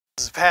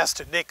This is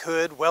Pastor Nick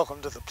Hood.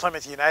 Welcome to the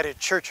Plymouth United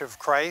Church of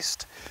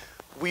Christ.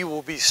 We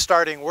will be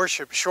starting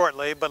worship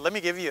shortly, but let me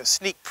give you a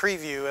sneak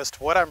preview as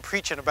to what I'm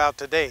preaching about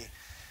today.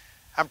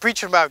 I'm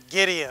preaching about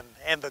Gideon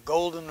and the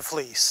Golden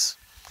Fleece.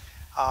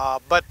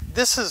 But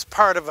this is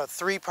part of a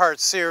three-part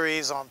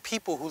series on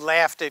people who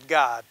laughed at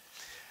God.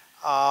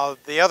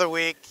 The other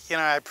week,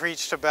 I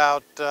preached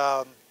about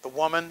the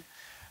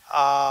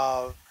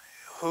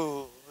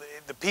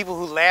people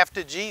who laughed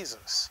at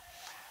Jesus.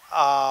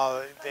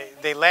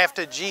 They laughed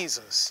at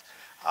Jesus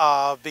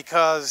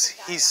because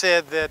he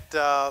said that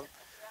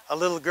a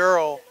little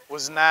girl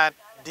was not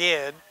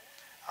dead,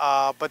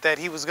 but that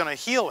he was going to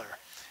heal her.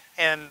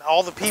 And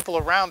all the people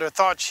around her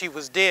thought she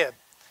was dead.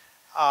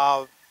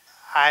 Then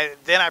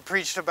I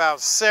preached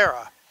about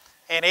Sarah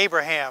and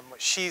Abraham.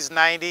 She's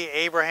 90,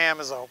 Abraham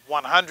is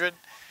 100.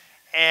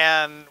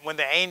 And when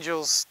the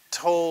angels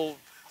told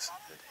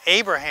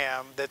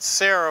Abraham that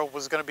Sarah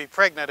was going to be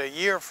pregnant a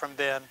year from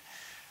then,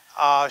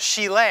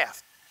 she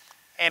laughed.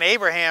 And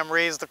Abraham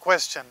raised the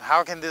question,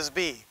 how can this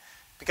be?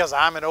 Because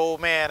I'm an old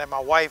man and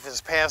my wife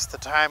is past the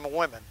time of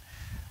women.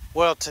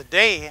 Well,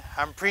 today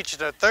I'm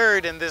preaching a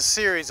third in this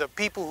series of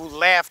people who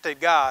laughed at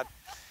God.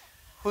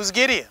 Who's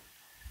Gideon?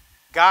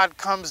 God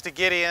comes to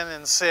Gideon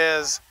and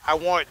says, I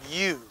want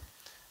you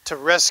to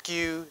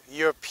rescue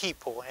your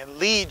people and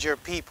lead your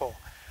people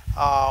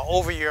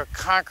over your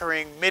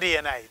conquering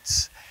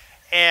Midianites.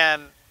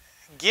 And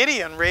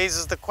Gideon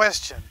raises the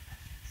question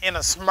in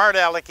a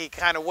smart-alecky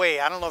kind of way.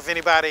 I don't know if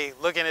anybody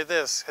looking at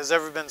this has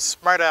ever been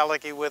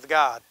smart-alecky with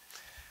God.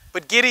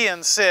 But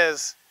Gideon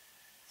says,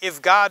 if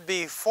God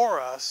be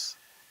for us,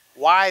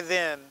 why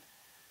then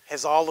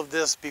has all of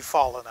this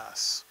befallen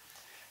us?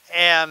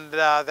 And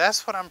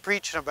that's what I'm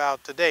preaching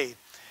about today.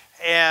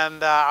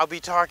 And I'll be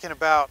talking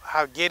about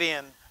how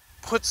Gideon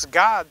puts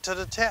God to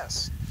the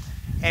test.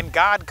 And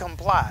God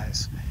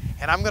complies.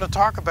 And I'm going to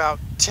talk about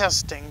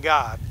testing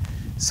God.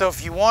 So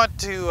if you want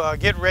to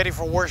get ready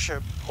for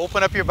worship,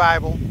 open up your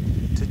Bible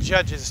to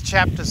Judges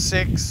chapter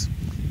 6.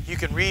 You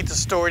can read the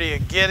story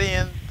of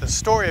Gideon,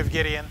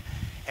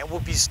 and we'll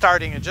be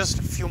starting in just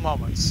a few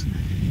moments.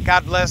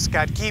 God bless,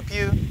 God keep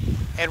you,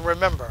 and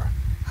remember,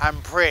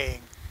 I'm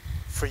praying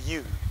for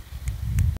you.